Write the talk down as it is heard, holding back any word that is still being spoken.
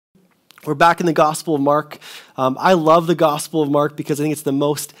We're back in the Gospel of Mark. I love the Gospel of Mark because I think it's the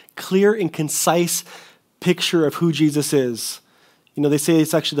most clear and concise picture of who Jesus is. You know, they say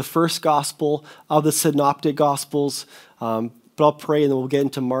it's actually the first gospel of the synoptic gospels. But I'll pray and then we'll get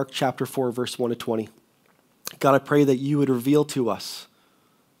into Mark chapter 4, verse 1 to 20. God, I pray that you would reveal to us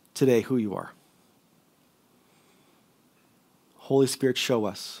today who you are. Holy Spirit, show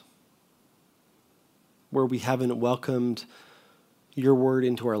us where we haven't welcomed your word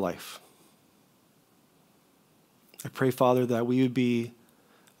into our life. I pray, Father, that we would be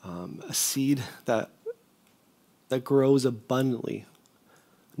a seed that grows abundantly,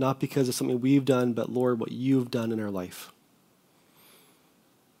 not because of something we've done, but, Lord, what you've done in our life.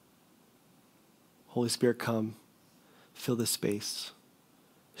 Holy Spirit, come, fill this space,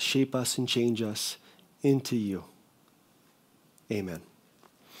 shape us and change us into you. Amen.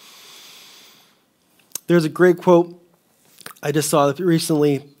 There's a great quote I just saw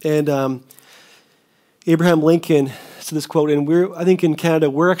recently, and Abraham Lincoln said this quote, and I think in Canada,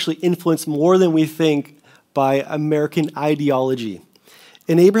 we're actually influenced more than we think by American ideology.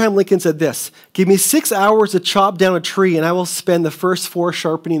 And Abraham Lincoln said this, "Give me 6 hours to chop down a tree, and I will spend the first 4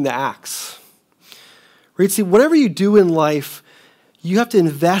 sharpening the axe." Right? See, whatever you do in life, you have to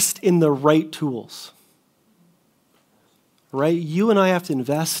invest in the right tools. Right? You and I have to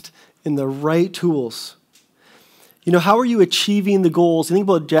invest in the right tools. You know, how are you achieving the goals? You think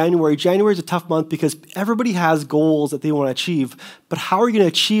about January. January is a tough month because everybody has goals that they want to achieve. But how are you going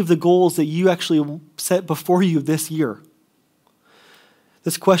to achieve the goals that you actually set before you this year?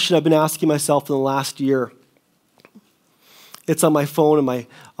 This question I've been asking myself in the last year. It's on my phone,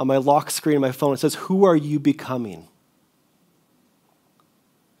 on my lock screen of my phone. It says, "Who are you becoming?"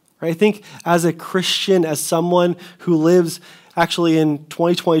 Right? I think as a Christian, as someone who lives actually in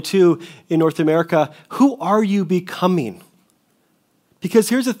 2022 in North America, who are you becoming? Because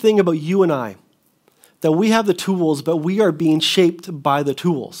here's the thing about you and I, that we have the tools, but we are being shaped by the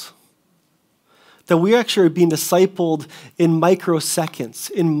tools. That we actually are being discipled in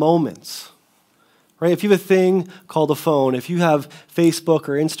microseconds, in moments. Right? If you have a thing called a phone, if you have Facebook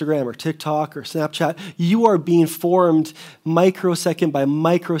or Instagram or TikTok or Snapchat, you are being formed microsecond by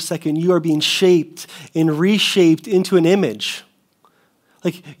microsecond. You are being shaped and reshaped into an image.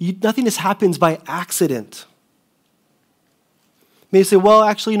 Nothing just happens by accident. Maybe you say, well,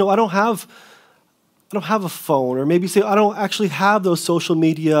 actually, I don't have a phone. Or maybe you say, I don't actually have those social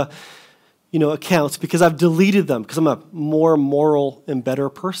media, accounts because I've deleted them because I'm a more moral and better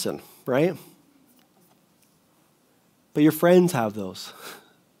person, right? But your friends have those.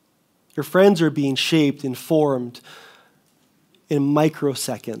 Your friends are being shaped and formed in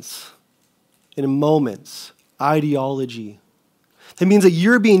microseconds, in moments, ideology. That means that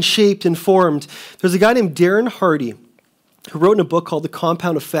you're being shaped and formed. There's a guy named Darren Hardy who wrote in a book called The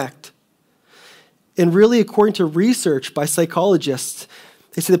Compound Effect. And really, according to research by psychologists,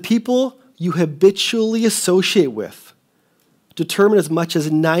 they say the people you habitually associate with determine as much as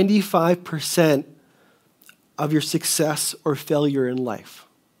 95% of your success or failure in life.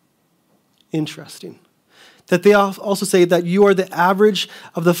 Interesting. That they also say that you are the average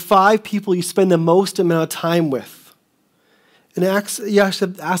of the 5 people you spend the most amount of time with. And you have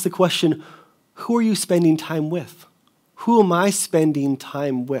to ask the question, who are you spending time with? Who am I spending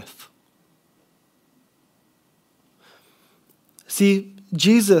time with? See,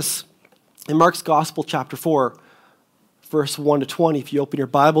 Jesus, in Mark's Gospel, chapter 4, verse 1 to 20, if you open your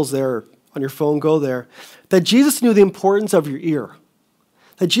Bibles there, on your phone, go there, that Jesus knew the importance of your ear.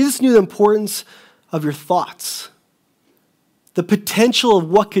 That Jesus knew the importance of your thoughts. The potential of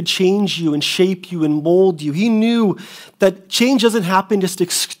what could change you and shape you and mold you. He knew that change doesn't happen just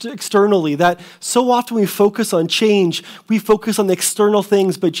externally, that so often we focus on change, we focus on the external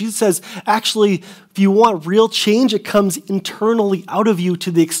things, but Jesus says, actually, if you want real change, it comes internally out of you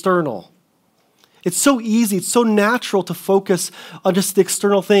to the external. It's so easy, it's so natural to focus on just the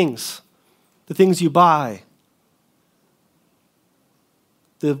external things. The things you buy,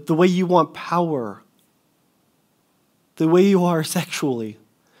 the way you want power, the way you are sexually.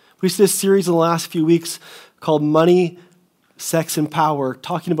 We did this series in the last few weeks called Money, Sex, and Power,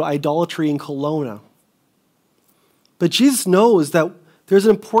 talking about idolatry in Kelowna. But Jesus knows that there's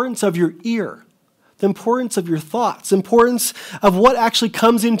an importance of your ear, the importance of your thoughts, the importance of what actually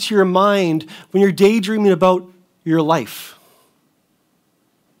comes into your mind when you're daydreaming about your life.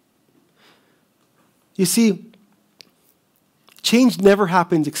 You see, change never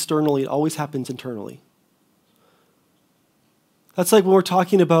happens externally, it always happens internally. That's like when we're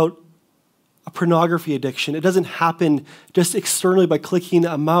talking about a pornography addiction. It doesn't happen just externally by clicking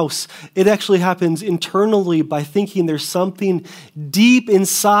a mouse. It actually happens internally by thinking there's something deep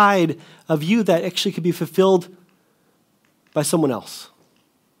inside of you that actually could be fulfilled by someone else.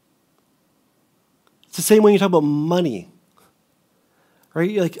 It's the same when you talk about money,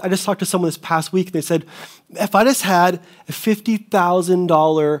 right? Like, I just talked to someone this past week, and they said, if I just had a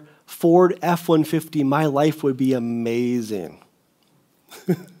 $50,000 Ford F-150, my life would be amazing.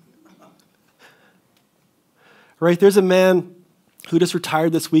 Right? There's a man who just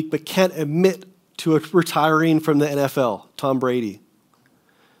retired this week but can't admit to retiring from the NFL, Tom Brady.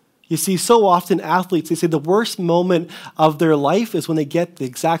 You see, so often athletes, they say the worst moment of their life is when they get the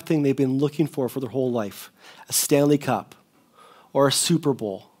exact thing they've been looking for their whole life, a Stanley Cup or a Super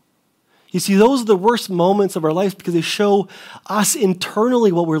Bowl. You see, those are the worst moments of our life because they show us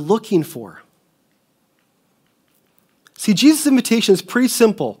internally what we're looking for. See, Jesus' invitation is pretty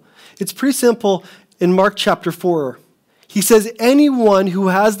simple. It's pretty simple in Mark chapter 4. He says, anyone who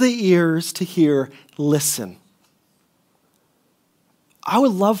has the ears to hear, listen. I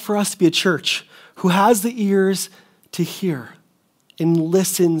would love for us to be a church who has the ears to hear and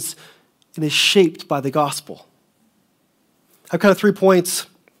listens and is shaped by the gospel. I have kind of 3 points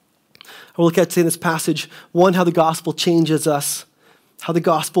I will look at today in this passage. One, how the gospel changes us, how the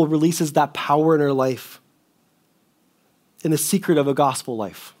gospel releases that power in our life, and the secret of a gospel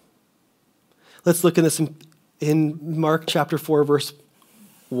life. Let's look at this in Mark chapter 4, verse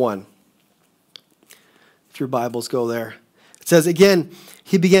 1. If your Bibles go there. It says, again,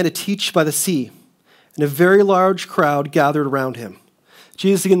 he began to teach by the sea, and a very large crowd gathered around him.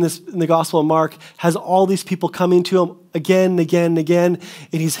 Jesus, again, in the Gospel of Mark, has all these people coming to him again and again and again,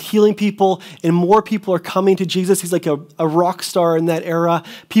 and he's healing people, and more people are coming to Jesus. He's like a rock star in that era.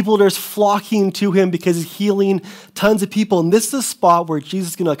 People are just flocking to him because he's healing tons of people, and this is a spot where Jesus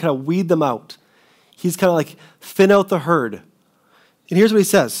is going to kind of weed them out. He's kind of like thin out the herd. And here's what he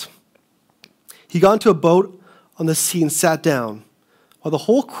says. He got into a boat on the sea and sat down. While the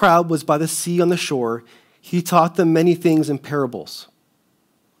whole crowd was by the sea on the shore, he taught them many things in parables.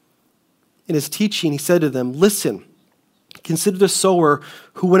 In his teaching, he said to them, listen, consider the sower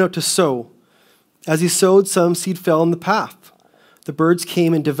who went out to sow. As he sowed, some seed fell on the path. The birds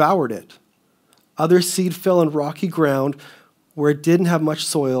came and devoured it. Other seed fell on rocky ground where it didn't have much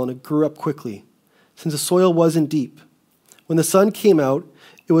soil, and it grew up quickly, since the soil wasn't deep. When the sun came out,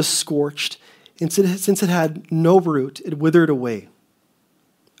 it was scorched, and since it had no root, it withered away.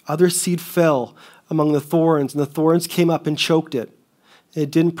 Other seed fell among the thorns, and the thorns came up and choked it, and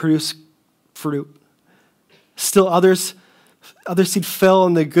it didn't produce fruit. Still other seed fell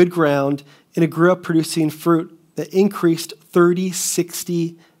on the good ground, and it grew up producing fruit that increased 30, 60,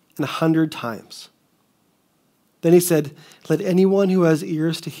 and 100 times. Then he said, let anyone who has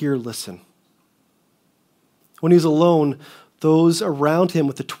ears to hear listen. When he was alone, those around him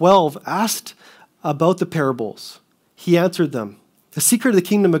with the 12 asked about the parables. He answered them, the secret of the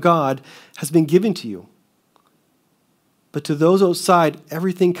kingdom of God has been given to you. But to those outside,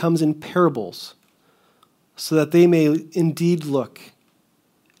 everything comes in parables, so that they may indeed look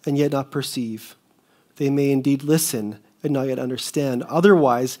and yet not perceive. They may indeed listen and not yet understand.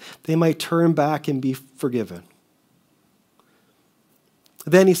 Otherwise, they might turn back and be forgiven.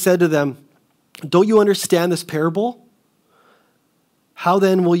 Then he said to them, don't you understand this parable? How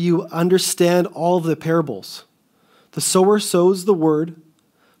then will you understand all of the parables? The sower sows the word.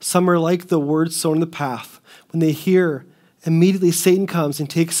 Some are like the word sown in the path. When they hear, immediately Satan comes and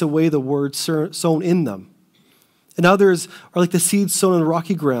takes away the word sown in them. And others are like the seeds sown on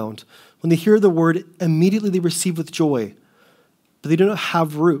rocky ground. When they hear the word, immediately they receive with joy, but they do not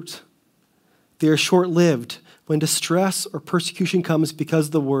have root. They are short-lived. When distress or persecution comes because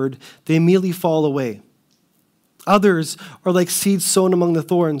of the word, they immediately fall away. Others are like seeds sown among the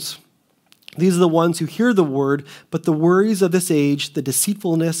thorns. These are the ones who hear the word, but the worries of this age, the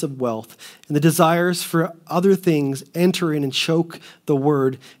deceitfulness of wealth, and the desires for other things enter in and choke the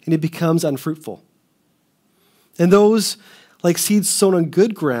word, and it becomes unfruitful. And those, like seeds sown on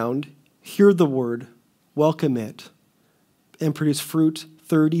good ground, hear the word, welcome it, and produce fruit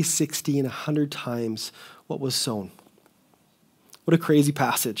 30, 60, and 100 times what was sown. What a crazy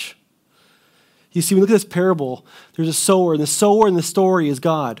passage. You see, when we look at this parable, there's a sower, and the sower in the story is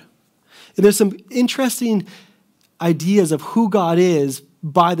God. And there's some interesting ideas of who God is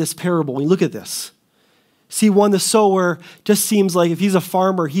by this parable when you look at this. See, one, the sower just seems like, if he's a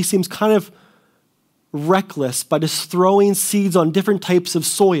farmer, he seems kind of reckless by just throwing seeds on different types of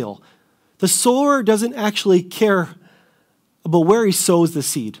soil. The sower doesn't actually care about where he sows the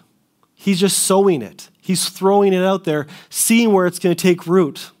seed. He's just sowing it. He's throwing it out there, seeing where it's going to take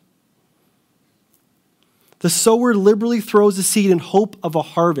root. The sower liberally throws a seed in hope of a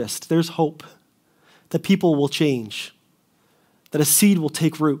harvest. There's hope that people will change, that a seed will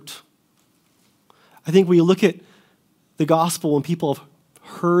take root. I think when you look at the gospel, when people have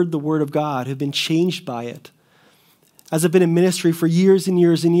heard the word of God, have been changed by it, as I've been in ministry for years and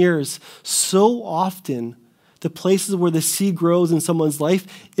years and years, so often the places where the seed grows in someone's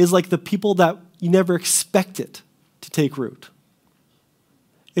life is like the people that you never expect it to take root.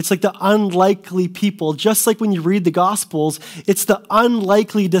 It's like the unlikely people, just like when you read the Gospels, it's the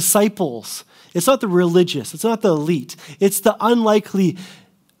unlikely disciples. It's not the religious, it's not the elite. It's the unlikely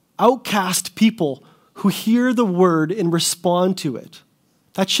outcast people who hear the word and respond to it.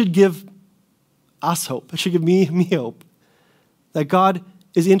 That should give us hope. It should give me hope. That God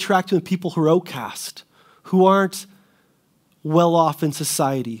is interacting with people who are outcast, who aren't well off in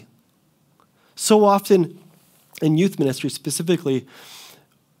society. So often in youth ministry specifically,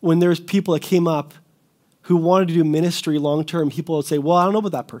 when there's people that came up who wanted to do ministry long-term, people would say, well, I don't know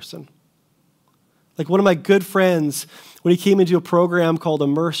about that person. Like one of my good friends, when he came into a program called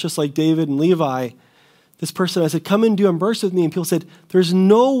Immerse, just like David and Levi, this person, I said, come and do Immerse with me. And people said, there's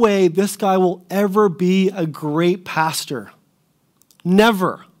no way this guy will ever be a great pastor.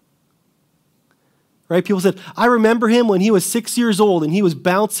 Never. Right? People said, I remember him when he was 6 years old and he was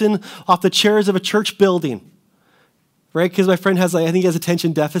bouncing off the chairs of a church building. Right? Because my friend has, I think he has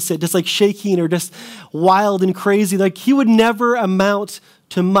attention deficit, just like shaking or just wild and crazy. Like he would never amount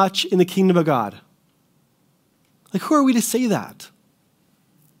to much in the kingdom of God. Like who are we to say that?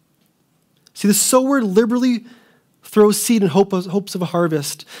 See, the sower liberally throws seed in hopes of a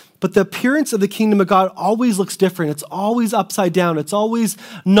harvest, but the appearance of the kingdom of God always looks different. It's always upside down. It's always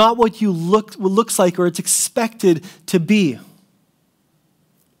not what looks like or it's expected to be.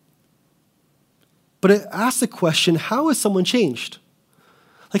 But it asks the question, how is someone changed?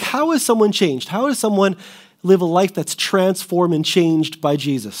 Like, how is someone changed? How does someone live a life that's transformed and changed by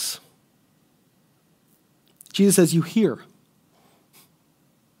Jesus? Jesus says, you hear.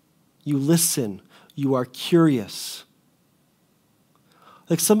 You listen. You are curious.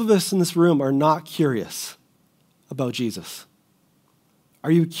 Like some of us in this room are not curious about Jesus.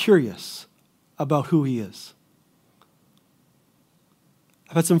 Are you curious about who he is?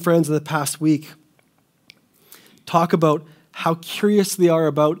 I've had some friends in the past week talk about how curious they are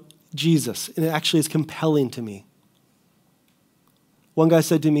about Jesus, and it actually is compelling to me. One guy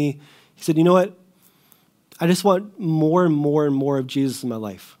said to me, he said, you know what? I just want more and more and more of Jesus in my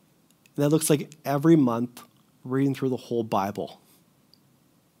life. And that looks like every month reading through the whole Bible.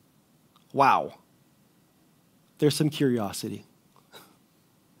 Wow. There's some curiosity.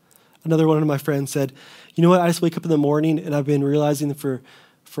 Another one of my friends said, you know what? I just wake up in the morning and I've been realizing for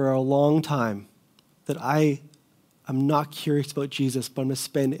a long time that I'm not curious about Jesus, but I'm going to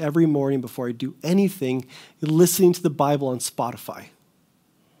spend every morning before I do anything listening to the Bible on Spotify.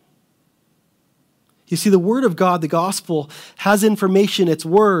 You see, the Word of God, the gospel, has information, it's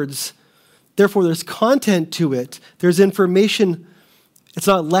words. Therefore, there's content to it. There's information. It's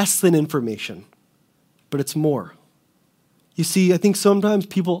not less than information, but it's more. You see, I think sometimes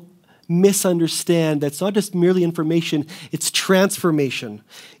people misunderstand that it's not just merely information, it's transformation.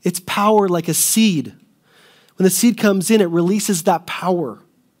 It's power like a seed. When the seed comes in, it releases that power.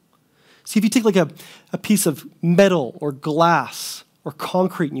 See, if you take like a piece of metal or glass or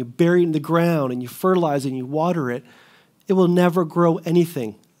concrete and you bury it in the ground and you fertilize it and you water it, it will never grow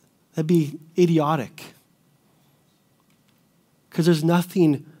anything. That'd be idiotic. Because there's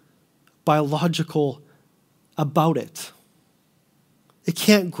nothing biological about it. It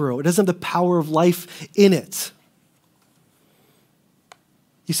can't grow. It doesn't have the power of life in it.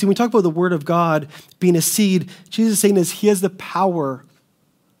 You see, when we talk about the Word of God being a seed, Jesus is saying is he has the power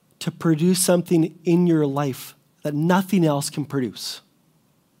to produce something in your life that nothing else can produce.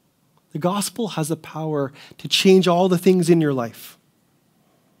 The gospel has the power to change all the things in your life.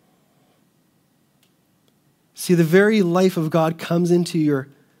 See, the very life of God comes into your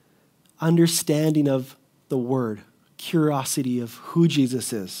understanding of the Word, curiosity of who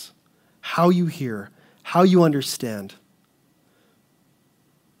Jesus is, how you hear, how you understand.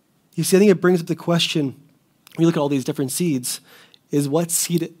 You see, I think it brings up the question, when you look at all these different seeds, is what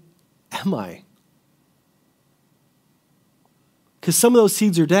seed am I? Because some of those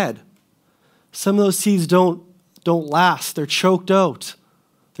seeds are dead. Some of those seeds don't last. They're choked out.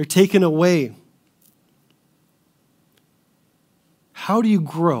 They're taken away. How do you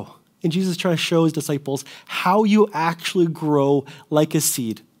grow? And Jesus is trying to show his disciples how you actually grow like a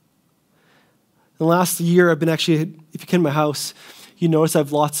seed. In the last year, I've been actually, if you come to my house, you notice I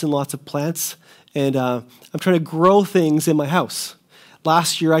have lots and lots of plants, and I'm trying to grow things in my house.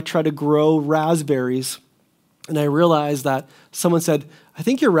 Last year, I tried to grow raspberries And I realized that someone said, I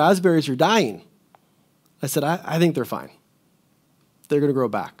think your raspberries are dying. I said, I think they're fine. They're going to grow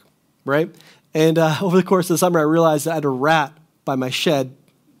back, right? And over the course of the summer, I realized I had a rat by my shed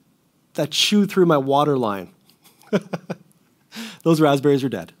that chewed through my water line. Those raspberries are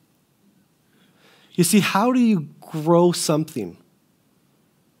dead. You see, how do you grow something?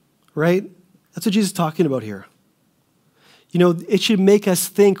 Right? That's what Jesus is talking about here. You know, it should make us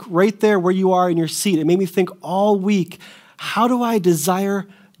think right there where you are in your seat. It made me think all week, how do I desire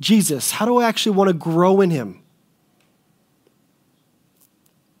Jesus? How do I actually want to grow in him?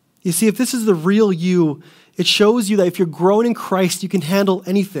 You see, if this is the real you, it shows you that if you're grown in Christ, you can handle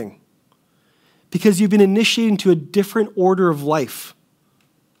anything because you've been initiated into a different order of life.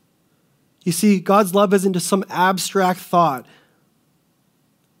 You see, God's love isn't just some abstract thought.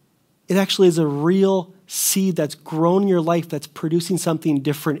 It actually is a real seed that's grown in your life that's producing something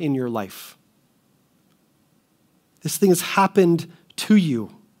different in your life. This thing has happened to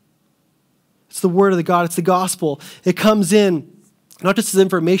you. It's the word of the God. It's the gospel. It comes in not just as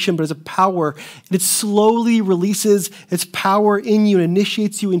information, but as a power. And it slowly releases its power in you and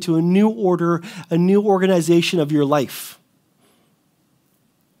initiates you into a new order, a new organization of your life.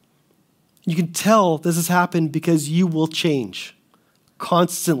 You can tell this has happened because you will change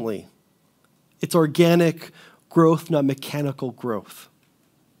constantly. It's organic growth, not mechanical growth.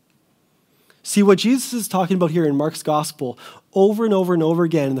 See, what Jesus is talking about here in Mark's gospel over and over and over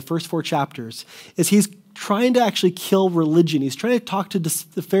again in the first 4 chapters is he's trying to actually kill religion. He's trying to talk to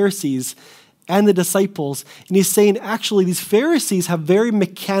the Pharisees and the disciples, and he's saying, actually, these Pharisees have very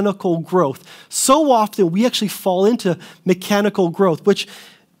mechanical growth. So often, we actually fall into mechanical growth, which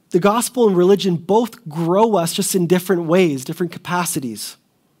the gospel and religion both grow us just in different ways, different capacities.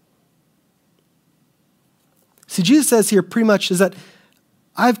 See, Jesus says here pretty much is that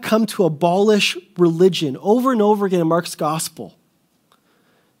I've come to abolish religion over and over again in Mark's gospel.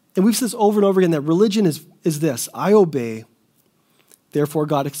 And we've said this over and over again that religion is this: I obey, therefore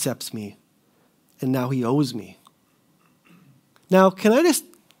God accepts me, and now he owes me. Now, can I just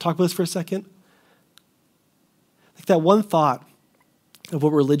talk about this for a second? Like that one thought of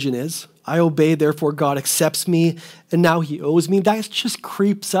what religion is: I obey, therefore God accepts me, and now he owes me. That just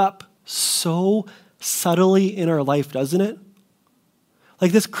creeps up so subtly in our life, doesn't it?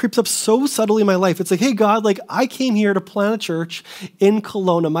 Like this creeps up so subtly in my life. It's like, hey, God, like I came here to plant a church in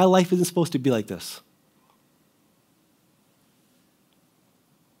Kelowna. My life isn't supposed to be like this.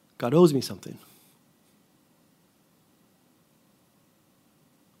 God owes me something.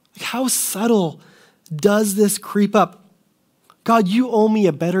 Like how subtle does this creep up? God, you owe me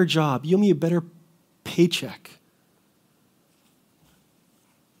a better job. You owe me a better paycheck.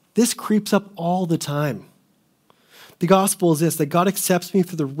 This creeps up all the time. The gospel is this, that God accepts me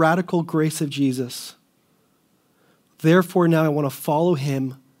through the radical grace of Jesus. Therefore, now I want to follow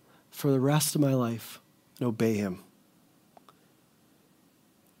him for the rest of my life and obey him.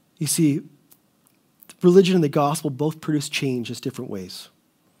 You see, religion and the gospel both produce change in different ways.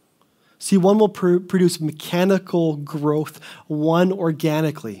 See, one will produce mechanical growth, one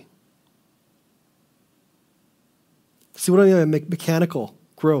organically. See, what do I mean by mechanical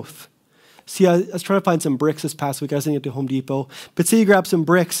growth? See, I was trying to find some bricks this past week. I was thinking at Home Depot. But say you grab some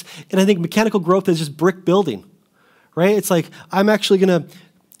bricks, and I think mechanical growth is just brick building, right? It's like, I'm actually gonna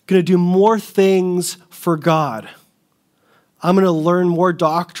do more things for God. I'm going to learn more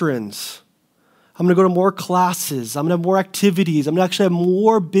doctrines. I'm going to go to more classes. I'm going to have more activities. I'm going to actually have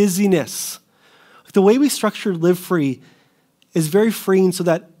more busyness. The way we structure Live Free is very freeing so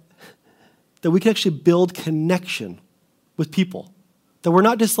that we can actually build connection with people. That we're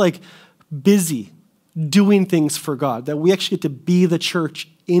not just like busy doing things for God, that we actually get to be the church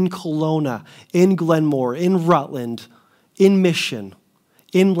in Kelowna, in Glenmore, in Rutland, in Mission,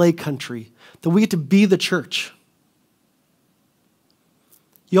 in Lake Country, that we get to be the church.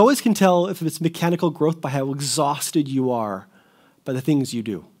 You always can tell if it's mechanical growth by how exhausted you are by the things you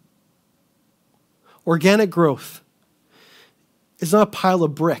do. Organic growth is not a pile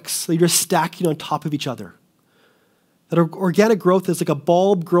of bricks that you're stacking on top of each other. That organic growth is like a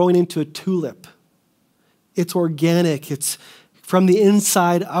bulb growing into a tulip. It's organic. It's from the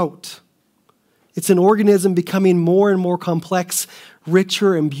inside out. It's an organism becoming more and more complex,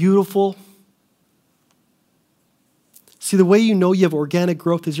 richer and beautiful. See, the way you know you have organic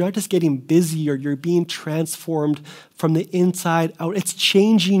growth is you're not just getting busy or you're being transformed from the inside out. It's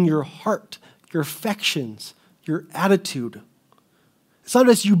changing your heart, your affections, your attitude. It's not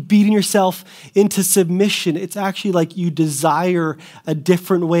just you beating yourself into submission. It's actually like you desire a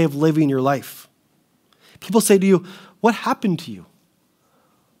different way of living your life. People say to you, what happened to you?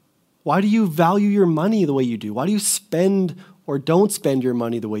 Why do you value your money the way you do? Why do you spend or don't spend your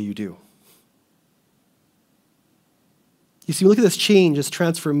money the way you do? You see, look at this change, this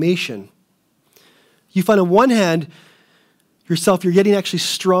transformation. You find on one hand, yourself, you're getting actually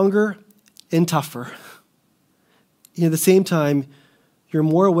stronger and tougher. And at the same time, you're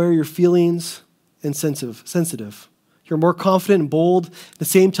more aware of your feelings and sensitive. You're more confident and bold. At the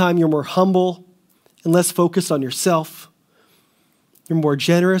same time, you're more humble and less focused on yourself. You're more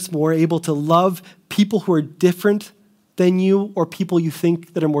generous, more able to love people who are different than you or people you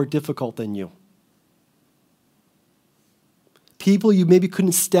think that are more difficult than you. People you maybe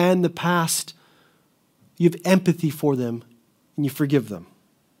couldn't stand in the past, you have empathy for them and you forgive them.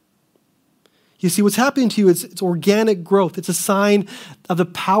 You see, what's happening to you is it's organic growth. It's a sign of the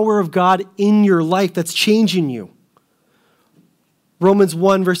power of God in your life that's changing you. Romans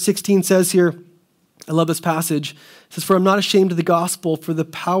 1 verse 16 says here, I love this passage. It says, "For I'm not ashamed of the gospel, for the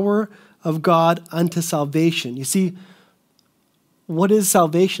power of God unto salvation." You see, what is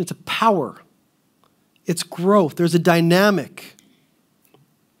salvation? It's a power. It's growth. There's a dynamic.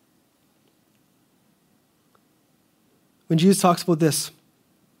 When Jesus talks about this,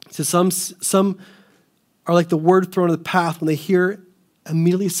 he says some are like the word thrown in the path. When they hear,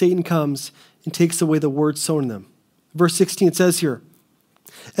 immediately Satan comes and takes away the word sown in them. Verse 16, it says here,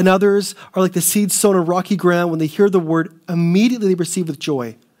 "And others are like the seed sown on rocky ground. When they hear the word, immediately they receive with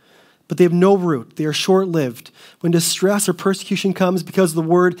joy. But they have no root. They are short-lived. When distress or persecution comes because of the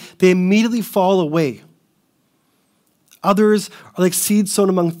word, they immediately fall away. Others are like seeds sown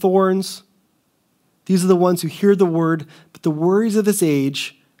among thorns. These are the ones who hear the word, but the worries of this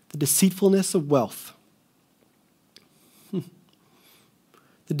age, the deceitfulness of wealth,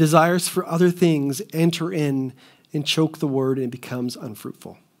 the desires for other things enter in and choke the word, and it becomes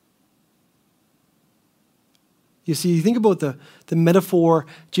unfruitful." You see, you think about the metaphor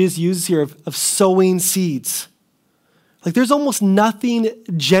Jesus uses here of sowing seeds. Like there's almost nothing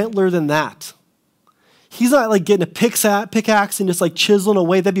gentler than that. He's not like getting a pickaxe and just like chiseling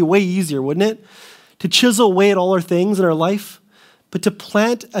away. That'd be way easier, wouldn't it? To chisel away at all our things in our life. But to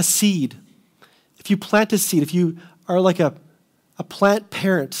plant a seed. If you plant a seed, if you are like a plant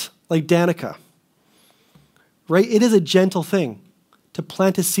parent like Danica, right? It is a gentle thing to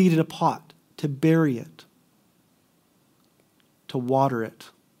plant a seed in a pot, to bury it, to water it,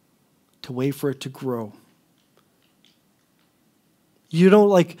 to wait for it to grow. You don't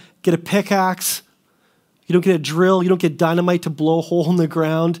like get a pickaxe. You don't get a drill. You don't get dynamite to blow a hole in the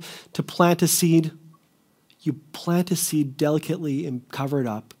ground to plant a seed. You plant a seed delicately and cover it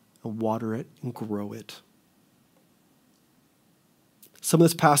up and water it and grow it. Someone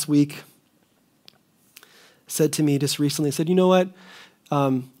this past week said to me just recently, said, "You know what?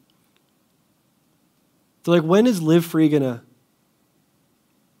 They're like, when is Live Free going to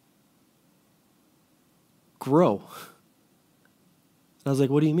grow?" And I was like,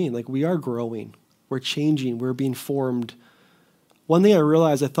 "What do you mean?" Like, we are growing. We're changing. We're being formed. One thing I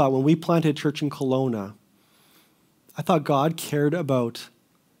realized, I thought when we planted a church in Kelowna, I thought God cared about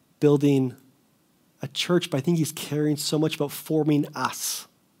building a church, but I think he's caring so much about forming us.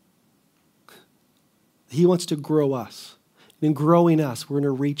 He wants to grow us. And in growing us, we're going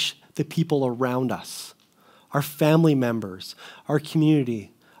to reach the people around us, our family members, our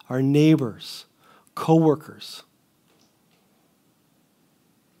community, our neighbors, co-workers.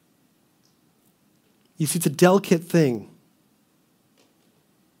 You see, it's a delicate thing.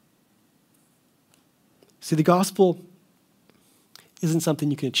 See, the gospel isn't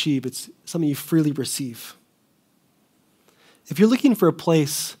something you can achieve. It's something you freely receive. If you're looking for a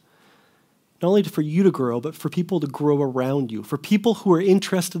place, not only for you to grow, but for people to grow around you, for people who are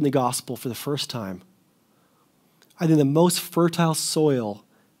interested in the gospel for the first time, I think the most fertile soil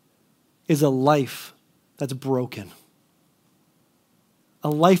is a life that's broken. A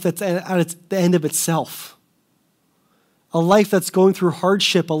life that's at the end of itself. A life that's going through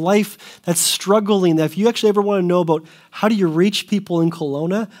hardship. A life that's struggling. That if you actually ever want to know about how do you reach people in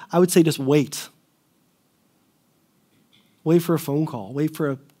Kelowna, I would say just wait. Wait for a phone call. Wait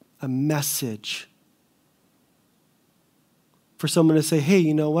for a message. For someone to say, "Hey,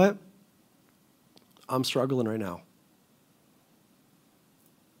 you know what? I'm struggling right now.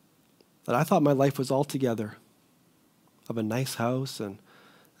 But I thought my life was all together. I have a nice house and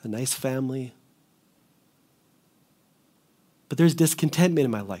a nice family. But there's discontentment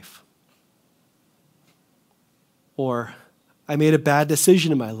in my life." Or, "I made a bad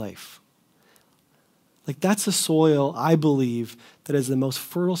decision in my life." Like that's the soil, I believe, that is the most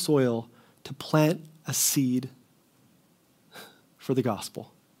fertile soil to plant a seed for the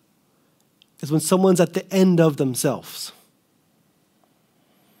gospel. Is when someone's at the end of themselves.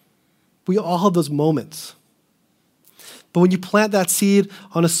 We all have those moments. But when you plant that seed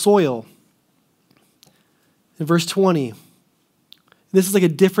on a soil, in verse 20, this is like a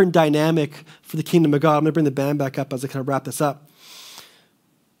different dynamic for the kingdom of God. I'm going to bring the band back up as I kind of wrap this up.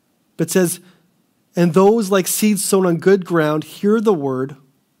 But it says, and those like seeds sown on good ground hear the word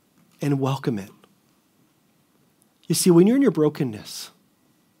and welcome it. You see, when you're in your brokenness,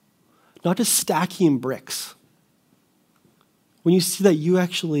 not just stacking bricks, when you see that you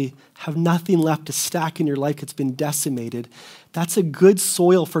actually have nothing left to stack in your life, it's been decimated, that's a good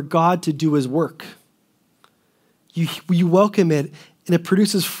soil for God to do his work. You welcome it, and it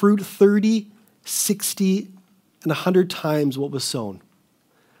produces fruit 30, 60, and 100 times what was sown.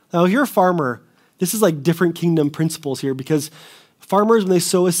 Now, if you're a farmer, this is like different kingdom principles here, because farmers, when they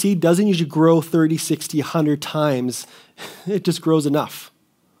sow a seed, doesn't usually grow 30, 60, 100 times. It just grows enough.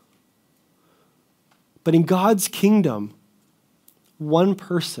 But in God's kingdom, one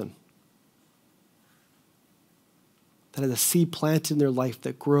person that has a seed planted in their life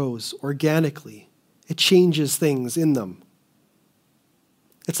that grows organically, it changes things in them.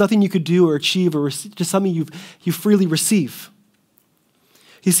 It's nothing you could do or achieve or just something you freely receive.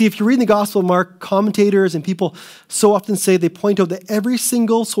 You see, if you read the Gospel of Mark, commentators and people so often say, they point out that every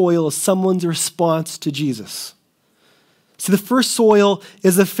single soil is someone's response to Jesus. See, the first soil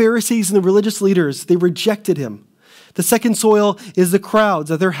is the Pharisees and the religious leaders. They rejected him. The second soil is the crowds,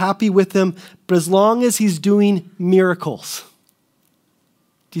 that they're happy with him, but as long as he's doing miracles.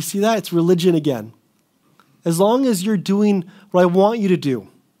 Do you see that? It's religion again. As long as you're doing what I want you to do.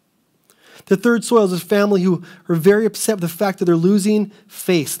 The third soil is a family who are very upset with the fact that they're losing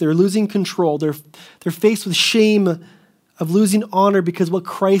face. They're losing control. They're faced with shame of losing honor because of what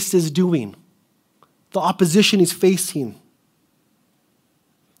Christ is doing, the opposition he's facing.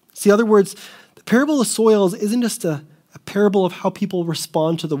 See, in other words, the parable of soils isn't just a parable of how people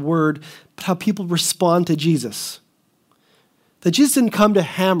respond to the word, but how people respond to Jesus. That Jesus didn't come to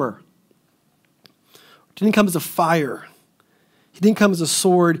hammer. He didn't come as a fire. He didn't come as a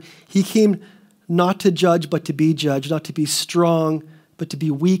sword. He came not to judge, but to be judged, not to be strong, but to be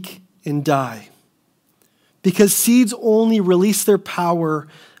weak and die. Because seeds only release their power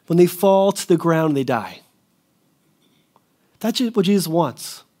when they fall to the ground and they die. That's what Jesus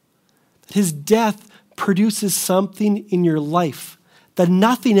wants. His death produces something in your life that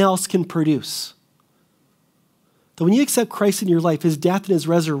nothing else can produce. That when you accept Christ in your life, his death and his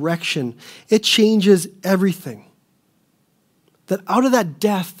resurrection, it changes everything. That out of that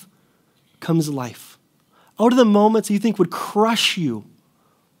death comes life. Out of the moments that you think would crush you,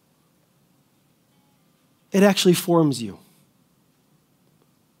 it actually forms you.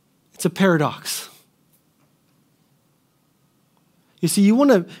 It's a paradox. You see, you want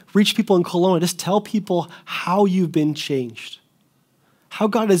to reach people in Kelowna, just tell people how you've been changed. How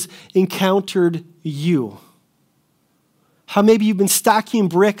God has encountered you. How maybe you've been stacking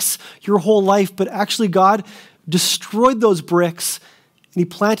bricks your whole life, but actually God destroyed those bricks and he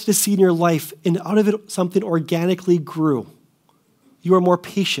planted a seed in your life, and out of it something organically grew. You are more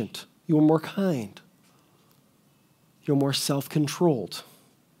patient. You are more kind. You're more self-controlled.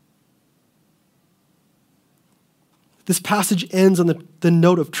 This passage ends on the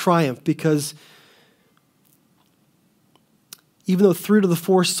note of triumph because even though 3 of the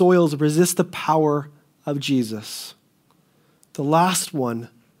 4 soils resist the power of Jesus, the last one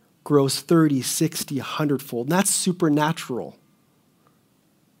grows 30, 60, 100-fold. And that's supernatural.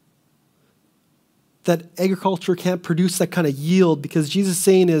 That agriculture can't produce that kind of yield because Jesus is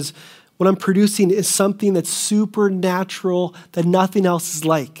saying is, what I'm producing is something that's supernatural that nothing else is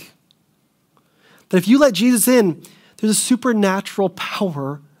like. That if you let Jesus in, there's a supernatural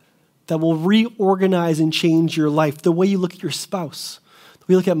power that will reorganize and change your life. The way you look at your spouse, the way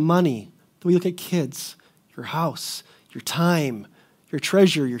you look at money, the way you look at kids, your house, your time, your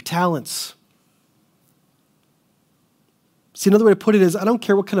treasure, your talents. See, another way to put it is, I don't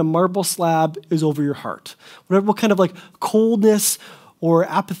care what kind of marble slab is over your heart. What kind of like coldness or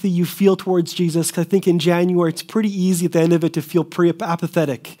apathy you feel towards Jesus, because I think in January, it's pretty easy at the end of it to feel pretty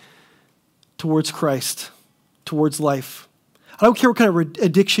apathetic towards Christ, towards life. I don't care what kind of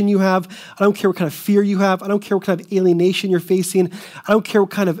addiction you have. I don't care what kind of fear you have. I don't care what kind of alienation you're facing. I don't care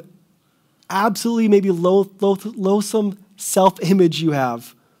what kind of absolutely maybe loathsome self-image you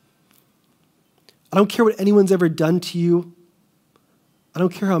have. I don't care what anyone's ever done to you. I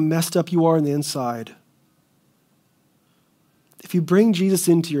don't care how messed up you are on the inside. If you bring Jesus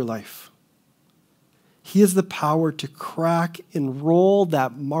into your life, he has the power to crack and roll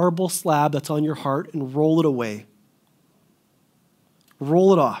that marble slab that's on your heart and roll it away.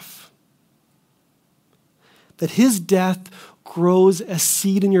 Roll it off. That his death grows a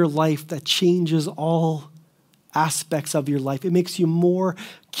seed in your life that changes all aspects of your life. It makes you more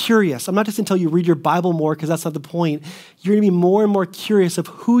curious. I'm not just going to tell you read your Bible more because that's not the point. You're going to be more and more curious of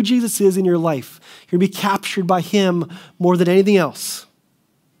who Jesus is in your life. You're going to be captured by him more than anything else.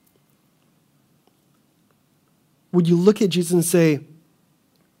 Would you look at Jesus and say,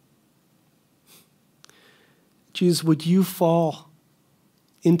 Jesus, would you fall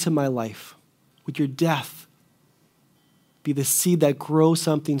into my life? Would your death be the seed that grows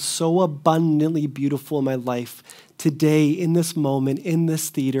something so abundantly beautiful in my life today, in this moment, in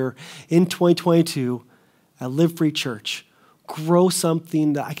this theater, in 2022, at Live Free Church? Grow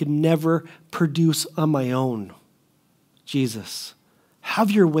something that I could never produce on my own. Jesus,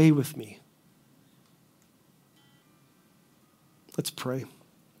 have your way with me. Let's pray.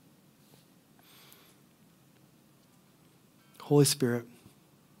 Holy Spirit,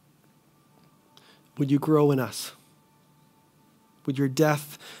 would you grow in us? Would your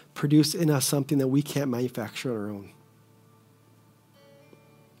death produce in us something that we can't manufacture on our own?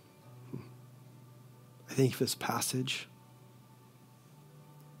 I thank you for this passage.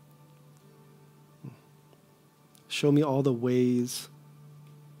 Show me all the ways,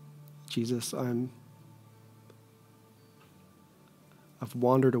 Jesus, I've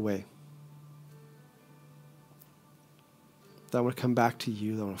wandered away. That I want to come back to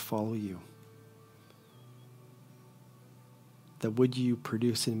you, that I want to follow you. That would you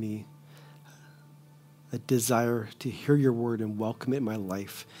produce in me a desire to hear your word and welcome it in my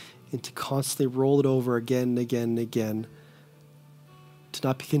life, and to constantly roll it over again and again and again, to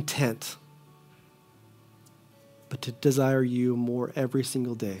not be content, but to desire you more every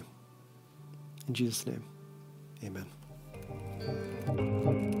single day. In Jesus' name, amen.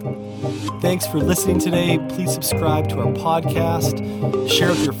 Thanks for listening today. Please subscribe to our podcast, share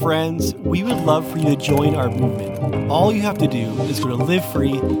with your friends. We would love for you to join our movement. All you have to do is go to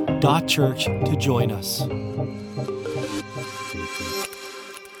livefree.church to join us.